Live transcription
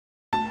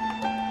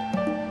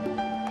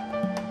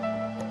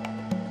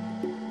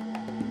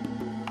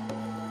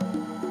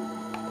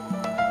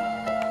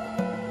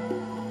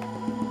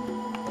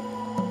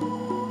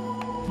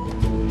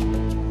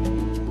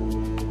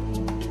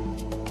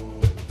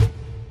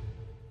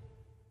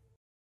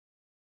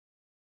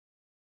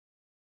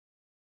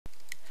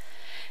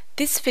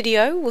This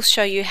video will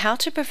show you how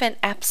to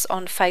prevent apps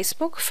on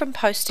Facebook from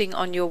posting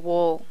on your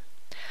wall.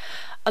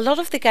 A lot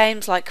of the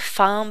games like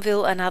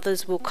Farmville and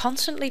others will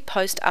constantly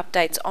post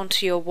updates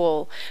onto your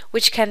wall,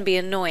 which can be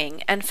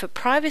annoying, and for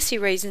privacy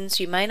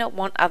reasons you may not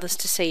want others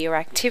to see your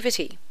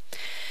activity.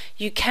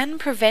 You can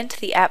prevent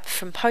the app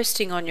from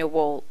posting on your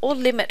wall or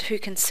limit who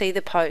can see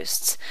the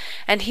posts,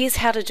 and here's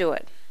how to do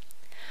it.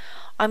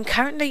 I'm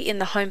currently in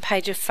the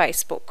homepage of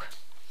Facebook.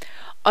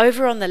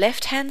 Over on the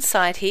left hand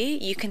side here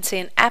you can see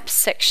an apps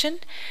section,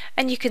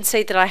 and you can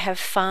see that I have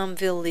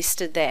Farmville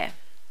listed there.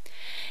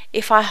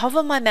 If I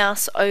hover my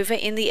mouse over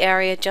in the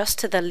area just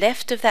to the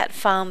left of that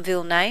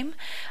Farmville name,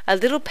 a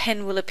little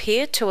pen will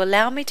appear to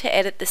allow me to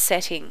edit the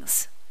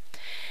settings.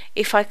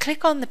 If I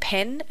click on the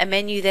pen, a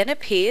menu then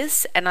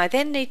appears, and I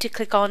then need to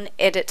click on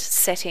Edit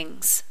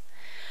Settings.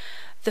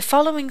 The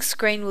following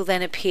screen will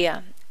then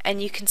appear,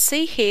 and you can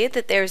see here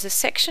that there is a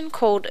section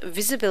called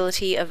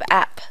Visibility of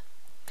App.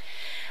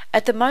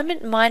 At the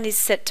moment mine is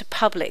set to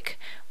public,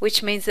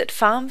 which means that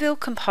Farmville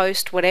can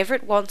post whatever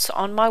it wants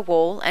on my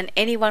wall and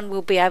anyone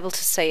will be able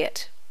to see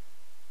it.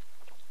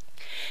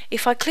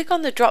 If I click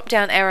on the drop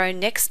down arrow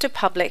next to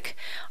public,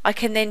 I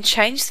can then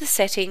change the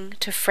setting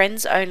to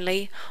friends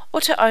only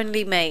or to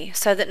only me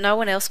so that no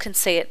one else can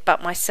see it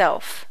but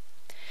myself.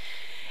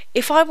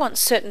 If I want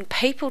certain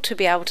people to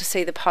be able to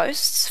see the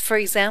posts, for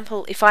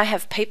example, if I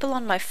have people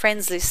on my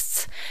friends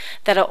lists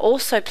that are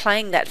also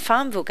playing that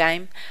Farmville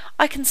game,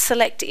 I can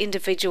select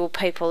individual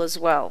people as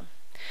well.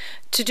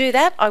 To do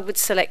that, I would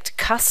select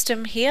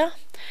Custom here,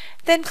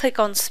 then click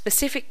on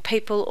Specific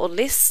People or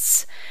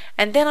Lists,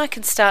 and then I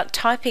can start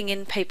typing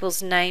in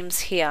people's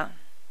names here.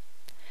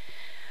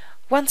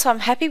 Once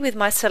I'm happy with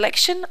my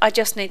selection, I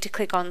just need to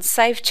click on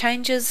Save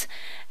Changes,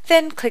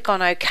 then click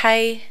on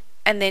OK,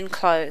 and then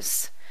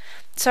Close.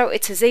 So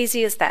it's as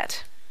easy as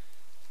that.